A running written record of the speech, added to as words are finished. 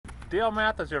Dale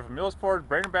Mathis here from Mills Ford,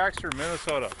 Brainerd,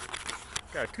 Minnesota.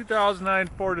 Got a 2009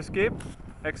 Ford Escape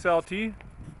XLT,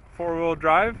 four-wheel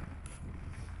drive.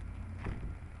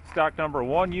 Stock number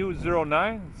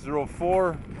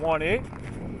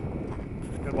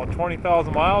 1U090418. Got about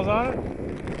 20,000 miles on it.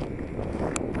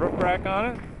 Roof rack on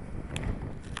it.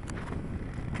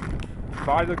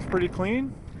 Body looks pretty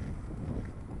clean.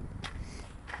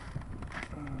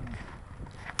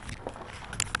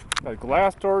 Got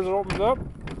glass doors that opens up.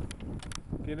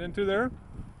 Get into there.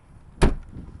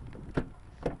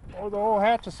 Or the whole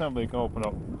hatch assembly can open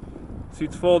up.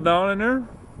 Seats fold down in there.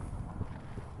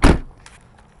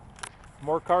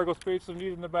 More cargo space if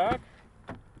needed in the back.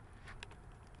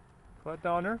 Put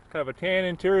down there. Kind of a tan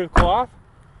interior cloth.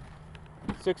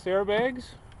 6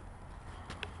 airbags.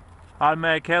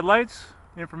 Automatic headlights.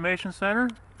 Information center.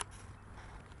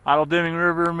 Auto dimming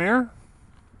rear mirror.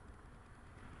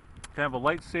 Kind of a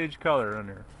light sage color in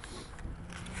there.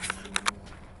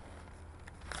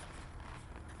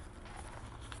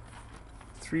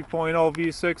 .3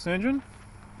 V6 engine.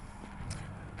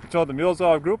 The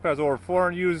Automotive Group has over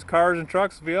 400 used cars and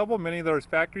trucks available, many of those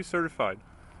factory certified.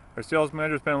 Our sales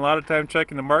manager spent a lot of time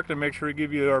checking the market to make sure we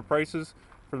give you our prices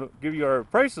the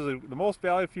most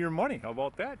value for your money. How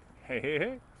about that?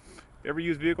 Hey. Every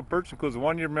used vehicle purchase includes a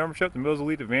 1-year membership to the Mills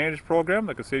Elite Advantage program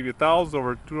that can save you thousands,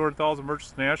 over 200,000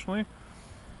 merchants nationally.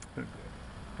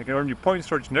 They can earn you points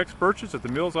towards your next purchase at the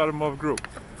Mills Automotive Group.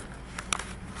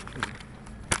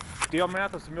 Dale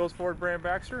Mathis, Mills Ford,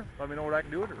 Brainerd. Let me know what I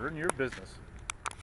can do to earn your business.